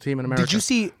successful team in America. Did you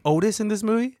see Otis in this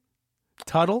movie?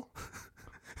 Tuttle?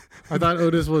 I thought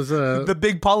Otis was the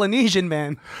big Polynesian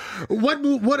man.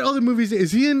 What other movies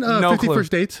is he in? 50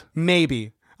 First Dates?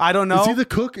 Maybe. I don't know. Is he the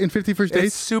cook in 50 First Dates?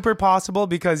 It's super possible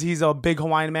because he's a big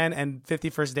Hawaiian man, and 50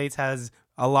 First Dates has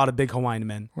a lot of big Hawaiian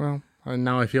men. Well,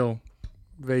 now I feel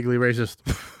vaguely racist.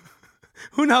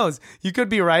 Who knows? You could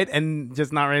be right and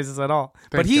just not racist at all.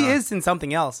 But he is in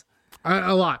something else.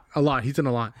 A lot. He's in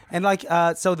a lot. And like,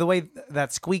 so the way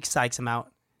that Squeak psychs him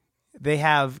out, they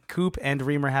have Coop and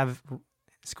Reamer have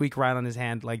Squeak write on his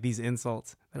hand like these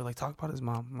insults. They're like, talk about his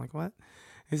mom. I'm like, what?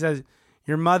 He says,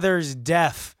 your mother's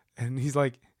deaf. And he's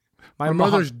like, my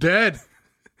mother's dead.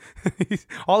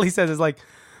 All he says is like,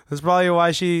 that's probably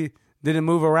why she didn't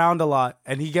move around a lot.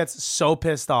 And he gets so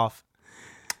pissed off.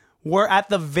 We're at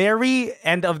the very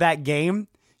end of that game.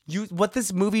 What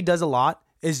this movie does a lot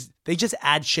is they just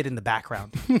add shit in the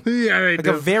background. Yeah, they like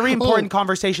do. a very important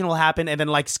conversation will happen, and then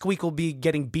like Squeak will be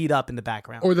getting beat up in the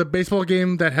background. Or the baseball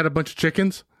game that had a bunch of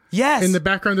chickens. Yes. In the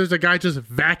background, there's a guy just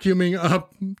vacuuming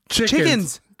up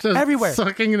chickens. Just everywhere.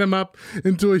 Sucking them up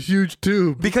into a huge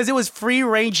tube. Because it was free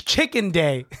range chicken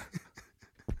day.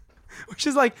 Which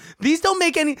is like, these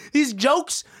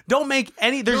jokes don't make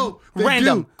any, there's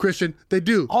random. They do, Christian, they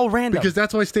do. All random. Because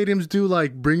that's why stadiums do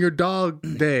like Bring Your Dog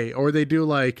Day, or they do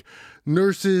like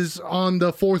Nurses on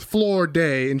the 4th Floor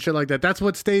Day and shit like that. That's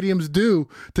what stadiums do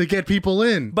to get people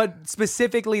in. But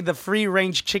specifically the free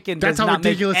range chicken that's does how not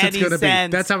ridiculous make it's any gonna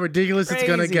sense. be. That's how ridiculous Crazy. It's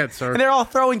gonna get, sir. And they're all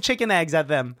throwing chicken eggs at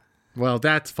them. Well,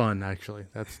 that's fun, actually.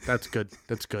 That's good.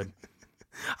 That's good.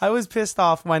 I was pissed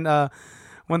off when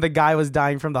the guy was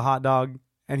dying from the hot dog,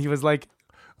 and he was like,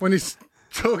 when he's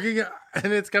choking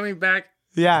and it's coming back.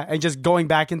 Yeah, and just going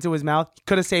back into his mouth.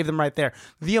 Could have saved him right there.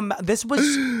 This was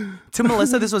to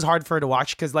Melissa. This was hard for her to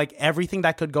watch because like everything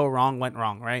that could go wrong went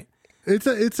wrong. Right? It's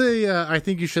a I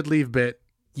think you should leave bit.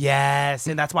 Yes,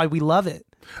 and that's why we love it.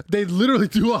 They literally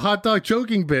do a hot dog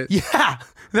choking bit. Yeah,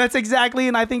 that's exactly.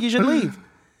 And I think you should leave.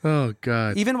 Oh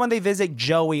God! Even when they visit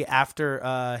Joey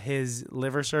after his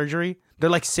liver surgery, they're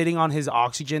like sitting on his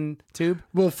oxygen tube.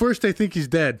 Well, first they think he's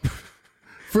dead.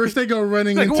 First they go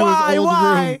running into his old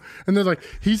room, and they're like,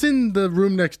 he's in the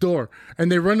room next door.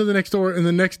 And they run to the next door, and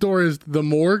the next door is the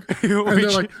morgue. And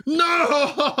they're like,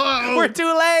 no! We're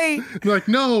too late! They're like,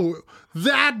 no,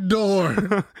 that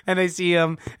door! And they see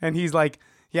him, and he's like,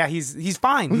 yeah, he's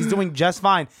fine. He's doing just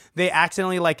fine. They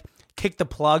accidentally like kick the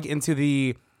plug into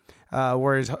the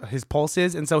where his pulse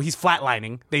is, and so he's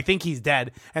flatlining. They think he's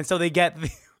dead, and so they get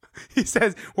he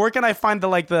says, where can I find the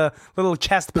little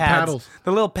chest pads?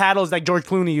 The little paddles that George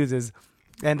Clooney uses.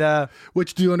 And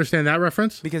which, do you understand that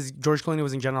reference? Because George Clooney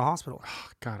was in General Hospital. Oh,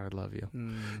 God, I love you.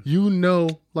 You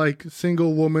know, like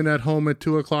single woman at home at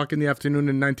 2:00 in the afternoon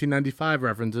in 1995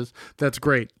 references. That's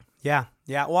great. Yeah.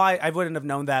 Well, I wouldn't have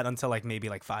known that until like maybe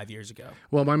like 5 years ago.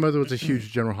 Well, my mother was a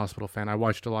huge General Hospital fan. I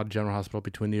watched a lot of General Hospital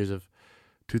between the years of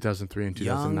 2003 and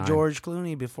 2009. Young George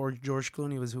Clooney before George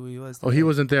Clooney was who he was today. Oh, he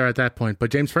wasn't there at that point,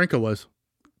 but James Franco was.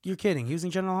 You're kidding. He was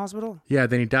in General Hospital? Yeah,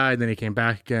 then he died, then he came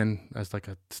back again as like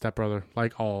a stepbrother,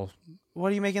 like all.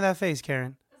 What are you making that face,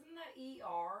 Karen? Isn't that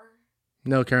ER?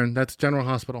 No, Karen, that's General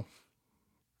Hospital.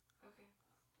 Okay.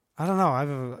 I don't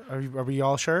know. Are we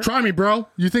all sure? Try me, bro.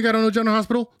 You think I don't know General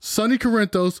Hospital? Sonny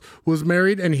Corinthos was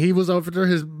married, and he was after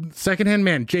his secondhand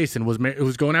man. Jason was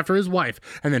going after his wife.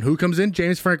 And then who comes in?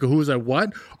 James Franco, who is a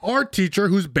what? Art teacher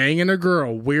who's banging a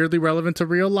girl. Weirdly relevant to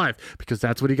real life because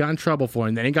that's what he got in trouble for.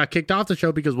 And then he got kicked off the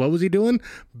show because what was he doing?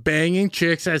 Banging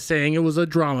chicks as saying it was a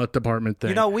drama department thing.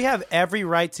 You know, we have every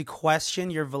right to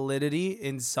question your validity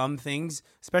in some things,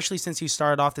 especially since you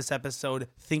started off this episode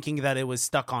thinking that it was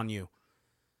stuck on you.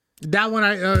 That one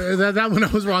that one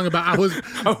I was wrong about. I was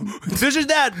This is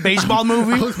that baseball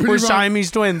movie with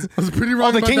Siamese twins. I was pretty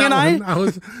wrong. The about King that and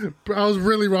one. I was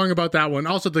really wrong about that one.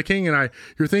 Also, The King and I.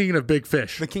 You're thinking of Big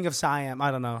Fish. The King of Siam. I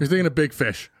don't know. You're thinking of Big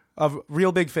Fish. Of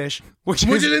Real Big Fish, which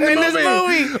Which is is in the this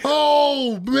movie.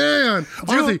 Oh man!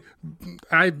 Honestly,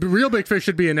 Real Big Fish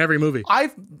should be in every movie.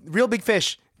 Real Big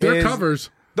Fish. Their is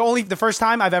covers. the first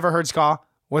time I've ever heard ska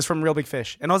was from Real Big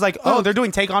Fish, and I was like, oh, they're doing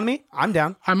Take on Me. I'm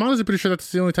down. I'm honestly pretty sure that's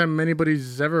the only time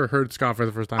anybody's ever heard ska for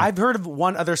the first time. I've heard of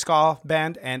one other ska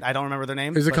band, and I don't remember their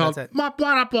name. Is it but called? that's it. Blah,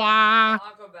 blah, blah.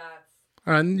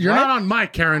 You're What? not on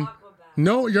mic, Karen.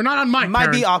 No, you're not on mic.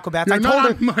 Might Karen. be Aquabats. You're I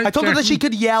not on mic, told her that Karen. she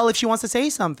could yell if she wants to say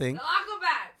something.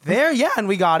 Aquabats. There, yeah, and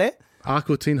we got it.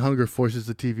 Aqua Teen Hunger Force is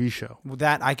the TV show.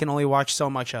 That I can only watch so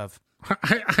much of.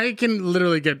 I can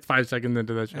literally get 5 seconds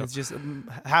into that show. It's just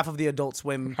half of the Adult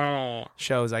Swim Oh.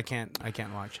 shows I can't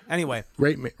watch. Anyway,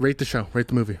 Rate the show. Rate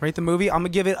the movie. rate the movie. I'm gonna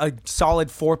give it a solid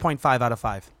 4.5 out of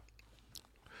 5.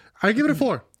 I give it a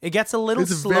 4. It gets a little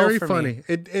It's slow very for funny.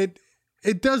 me.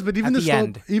 It does, but even At the the slow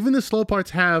end. even the slow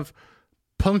parts have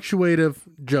punctuative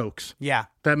jokes Yeah.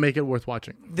 that make it worth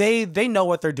watching. They know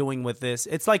what they're doing with this.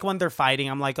 It's like when they're fighting,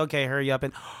 I'm like, okay, hurry up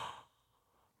and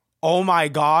oh my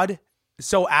god.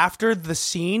 So after the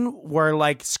scene where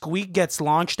like Squeak gets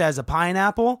launched as a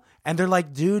pineapple and they're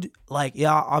like, dude, like,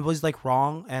 yeah, I was like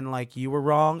wrong and like you were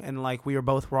wrong and like we were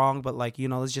both wrong, but like, you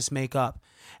know, let's just make up.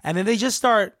 And then they just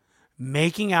start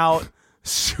making out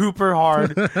super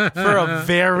hard for a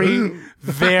very,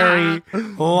 very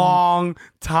long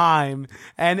time.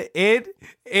 And it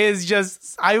is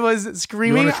just, I was You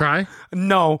screaming. want to try?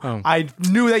 No, Oh. I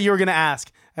knew that you were going to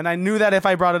ask. And I knew that if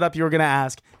I brought it up, you were going to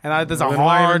ask. And that's a Then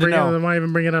hard no. Why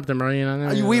even bring it up then, bro? You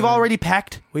know, We've already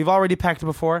pecked. We've already pecked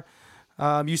before.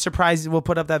 You surprised. We'll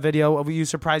put up that video. You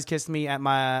surprise kissed me at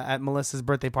Melissa's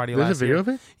birthday party There's last a video year. of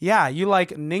it? Yeah, you like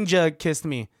ninja kissed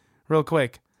me real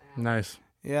quick. Nice.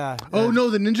 Yeah. Oh, no,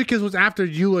 the ninja kiss was after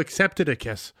you accepted a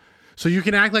kiss. So you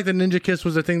can act like the ninja kiss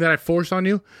was the thing that I forced on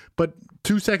you, but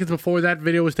 2 seconds before that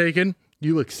video was taken,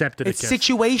 you accepted a It's kiss.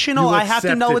 situational. You I have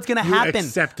to know accepted- what's gonna you happen.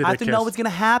 accepted I a have to know kiss. what's gonna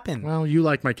happen. Well, you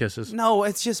like my kisses. No,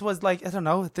 it just was like I don't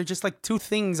know. They're just like two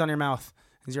things on your mouth.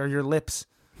 These are your lips,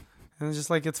 and it's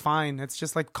just like it's fine. It's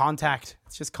just like contact.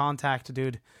 It's just contact,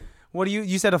 dude. What do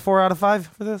you said a 4 out of 5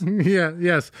 for this? Yeah,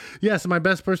 yes. My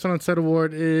best person on set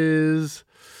award is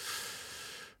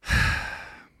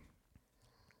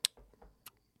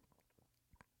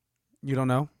You don't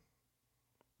know?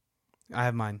 I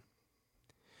have mine.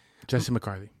 Jesse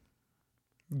McCarthy.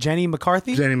 Jenny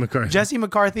McCarthy. Jenny McCarthy. Jesse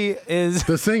McCarthy is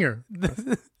the singer.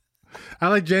 I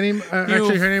like Jenny.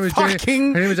 Actually, her name is Jenny.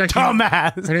 fucking Her name is actually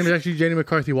dumbass. Her name is actually Jenny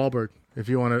McCarthy Wahlberg. If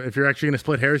you're actually gonna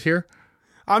split hairs here,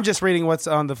 I'm just reading what's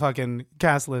on the fucking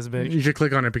cast list, bitch. you should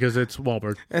click on it because it's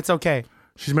Wahlberg. It's okay.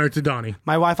 She's married to Donnie.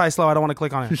 My Wi-Fi slow. I don't want to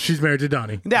click on it. She's married to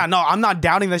Donnie. Yeah, no, I'm not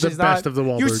doubting that she's best not. of the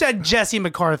You Wahlbergs. said Jesse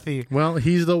McCarthy. Well,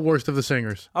 he's the worst of the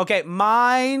singers. Okay,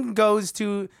 mine goes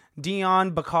to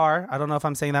Dion Bakar. I don't know if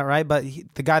I'm saying that right, but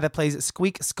the guy that plays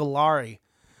Squeak Scolari.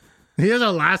 He has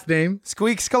a last name.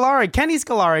 Squeak Scolari. Kenny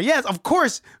Scolari. Yes, of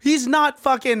course. He's not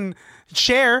fucking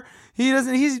Cher. He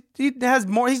doesn't. He has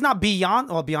more. He's not Beyonce.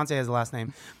 Well, Beyonce has the last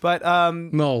name, but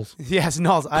Knowles. yes,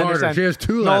 Knowles. I Carter. understand. She has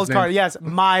two Knowles last Carter. names. Yes,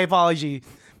 my apology.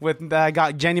 With I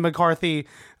got Jenny McCarthy.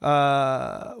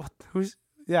 Who's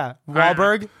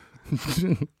Wahlberg.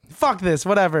 Fuck this.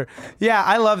 Whatever. Yeah,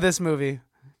 I love this movie.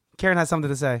 Karen has something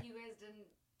to say. You guys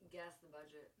didn't guess the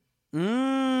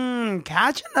budget.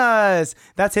 Catching us.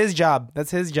 That's his job.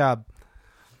 That's his job.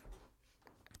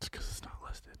 It's because it's not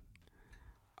listed.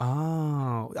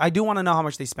 Oh, I do want to know how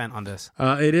much they spent on this.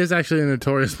 It is actually a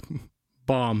notorious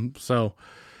bomb. So,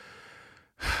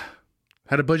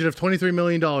 had a budget of $23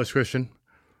 million, Christian.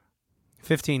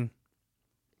 15.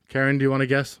 Karen, do you want to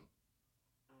guess?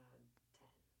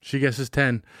 She guesses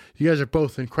 10. You guys are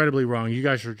both incredibly wrong. You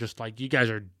guys are you guys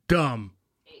are dumb.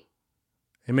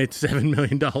 It made $7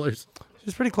 million.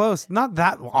 It's pretty close. Not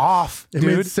that off, It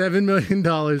made dude. $7 million.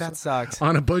 That sucks.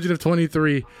 On a budget of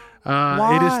 23. It is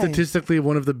Why? statistically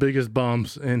one of the biggest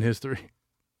bombs in history.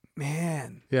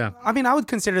 Man. Yeah. I mean, I would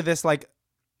consider this like,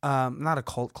 not a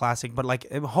cult classic, but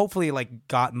like hopefully like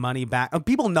got money back.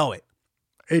 People know it.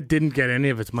 it didn't get any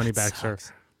of its money back, sir.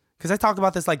 Because I talk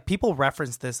about this, like, people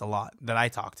reference this a lot, that I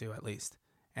talk to at least.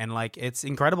 And, like, it's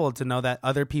incredible to know that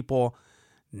other people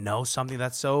know something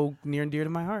that's so near and dear to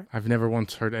my heart. I've never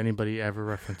once heard anybody ever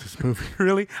reference this movie.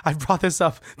 Really? I've brought this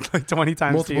up like 20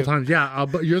 times Multiple times, yeah.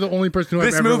 But you're the only person who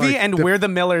This I've ever, movie like, and We're the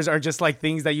Millers are just like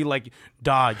things that you like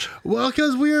dodge. Well,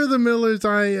 because We Are the Millers,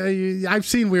 I've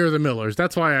seen We Are the Millers.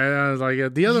 That's why I was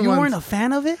like, the other You ones. weren't a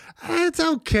fan of it? It's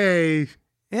okay.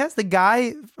 Yeah, it's the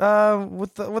guy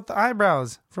with the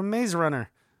eyebrows from Maze Runner.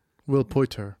 Will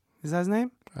Poiter. Is that his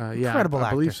name? Yeah, Incredible I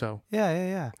actor. believe so.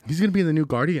 Yeah. He's going to be in the new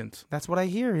Guardians. That's what I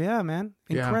hear. Yeah, man.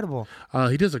 Yeah. Incredible.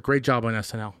 He does a great job on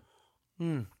SNL.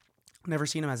 Never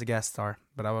seen him as a guest star,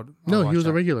 but I would. No, he was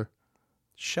a regular.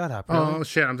 Shut up. Really? Oh,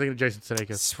 shit. I'm thinking of Jason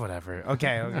Sudeikis. It's whatever.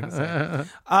 Okay. I was gonna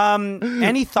say.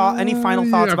 Any final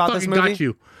thoughts about this movie? Got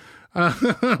you.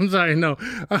 I'm sorry. No.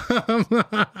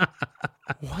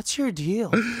 What's your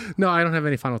deal? No, I don't have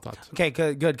any final thoughts. Okay,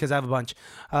 good, because I have a bunch.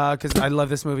 Because I love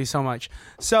this movie so much.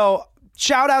 So,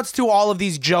 shout outs to all of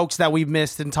these jokes that we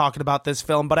missed in talking about this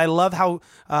film. But I love how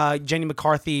Jenny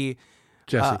McCarthy.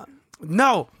 Jesse.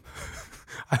 No.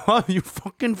 I love you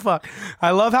fucking fuck.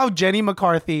 I love how Jenny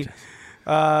McCarthy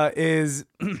is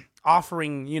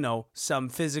offering, some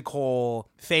physical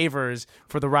favors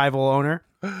for the rival owner.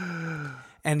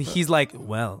 And he's like,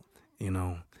 well,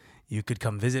 you could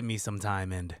come visit me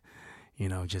sometime and,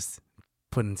 just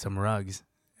put in some rugs.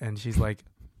 And she's like,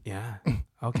 yeah,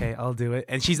 okay, I'll do it.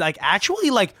 And she's like, actually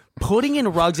like putting in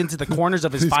rugs into the corners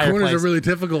of his These fireplace. corners are really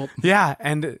difficult. Yeah,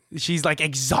 and she's like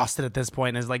exhausted at this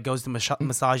point and is like goes to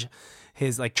massage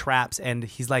his like traps. And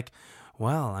he's like,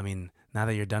 well, I mean, now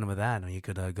that you're done with that, you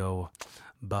could go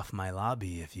buff my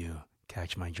lobby if you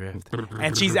catch my drift.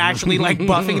 And she's actually like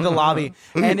buffing the lobby,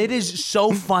 and it is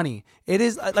so funny. It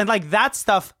is like that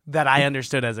stuff that I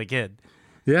understood as a kid.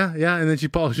 Yeah, and then she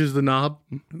polishes the knob.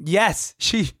 Yes,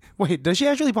 does she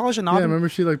actually polish a knob? Yeah, remember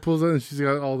she like pulls it and she's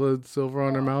got all the silver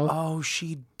on her mouth. Oh,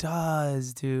 she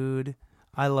does, dude.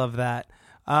 I love that.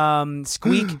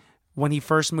 Squeak, when he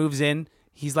first moves in,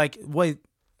 he's like, wait,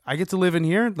 I get to live in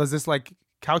here? Does this like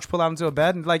couch pull out into a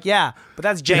bed? And like, yeah, but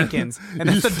that's Jenkins. And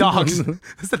that's the dog's.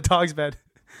 That's the dog's bed.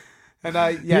 And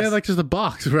yes. Yeah, like just a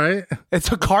box, right?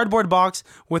 It's a cardboard box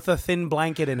with a thin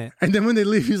blanket in it. And then when they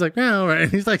leave, he's like, all right.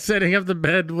 And he's like setting up the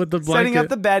bed with the blanket. Setting up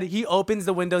the bed. He opens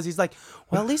the windows. He's like,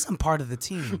 well, at least I'm part of the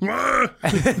team. Yeah,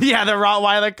 the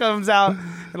Rottweiler comes out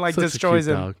and like Such destroys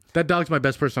a cute him. dog. That dog's my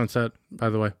best person on set, by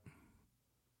the way.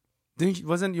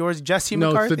 Wasn't yours Jesse No,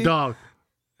 McCarthy? it's the dog.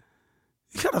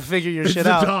 You gotta figure your It's shit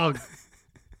the out. dog.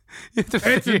 You have to It's a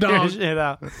figure your dog. shit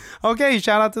out. Okay,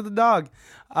 shout out to the dog.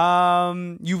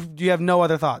 You have no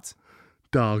other thoughts?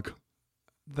 Dog.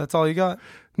 That's all you got?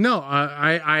 No,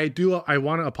 I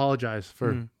want to apologize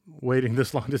for waiting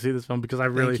this long to see this film because I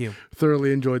really you.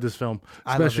 thoroughly enjoyed this film,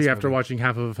 I love especially this after movie. watching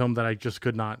half of a film that I just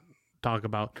could not talk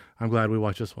about. I'm glad we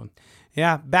watched this one.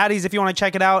 Yeah, Baddies, if you want to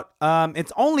check it out,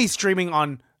 it's only streaming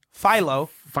on Philo.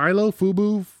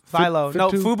 Fubu? Philo. No,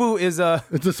 Fitu? Fubu is a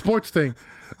It's a sports thing.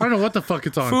 I don't know what the fuck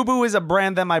it's on. Fubu is a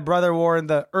brand that my brother wore in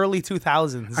the early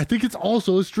 2000s. I think it's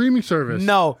also a streaming service.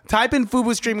 No, type in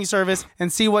Fubu streaming service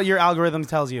and see what your algorithm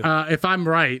tells you. If I'm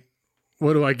right,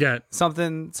 what do I get?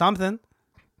 Something.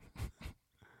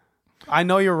 I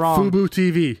know you're wrong. Fubu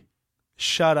TV.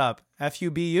 Shut up.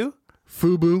 FUBU?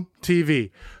 Fubu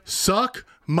TV. Suck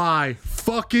my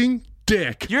fucking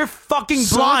dick. You're fucking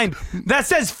blind. That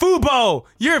says Fubo.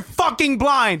 You're fucking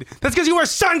blind. That's because you wear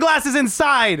sunglasses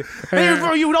inside.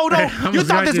 And you don't know. I You almost thought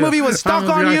got this you. movie was stuck I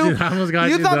almost on got you. you. I almost got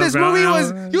You you, thought though, this bro. movie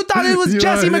was. You thought it was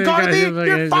Jesse McCarthy.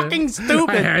 You're fucking I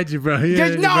stupid. had you, bro.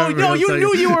 No, you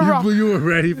knew you were wrong. You were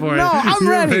ready for it. No, I'm You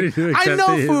were ready. to I accept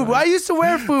know it. Fubu. I used to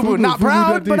wear Fubu. Fubu, Not Fubu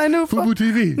proud, TV. but I knew Fubu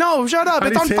TV. No, shut up. How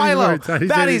It's do on you say these Philo. words? How do you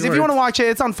say Baddies, these if you want to words? watch it,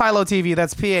 it's on Philo TV.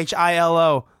 That's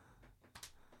PHILO.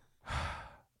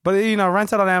 But,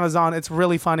 rent it on Amazon. It's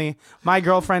really funny. My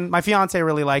fiance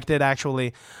really liked it,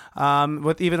 actually.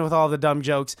 Even with all the dumb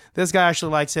jokes. This guy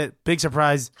actually likes it. Big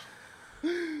surprise.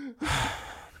 And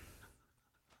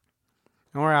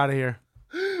we're out of here.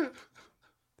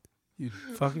 You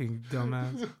fucking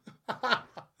dumbass. Oh my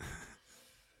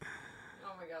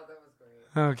god, that was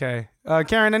great. Okay.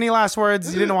 Karen, any last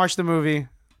words? You didn't watch the movie.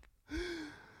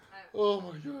 Oh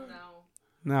my god.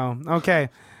 No. No. Okay.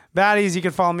 Baddies, you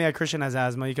can follow me at Christian Has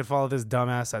Asthma. You can follow this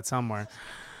dumbass at somewhere.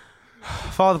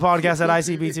 Follow the podcast at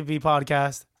ICBTP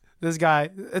Podcast. This guy.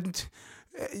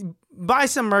 Buy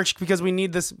some merch because we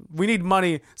need this. We need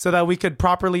money so that we could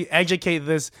properly educate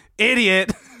this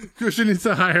idiot. Christian needs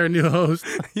to hire a new host.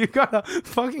 You gotta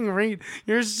fucking read.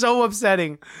 You're so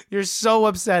upsetting. You're so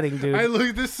upsetting,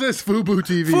 dude. This says Fubu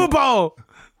TV. Fubo!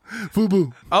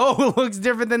 Fubu. Oh, it looks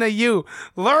different than a U.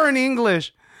 Learn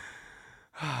English.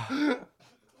 Learn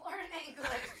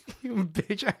English. You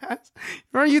bitch ass.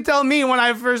 Remember you tell me when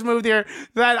I first moved here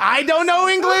that I don't know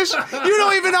English? You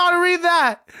don't even know how to read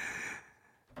that.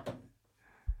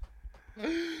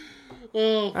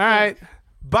 Oh, all right.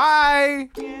 Bye.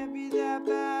 Can't be that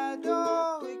bad.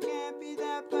 Oh,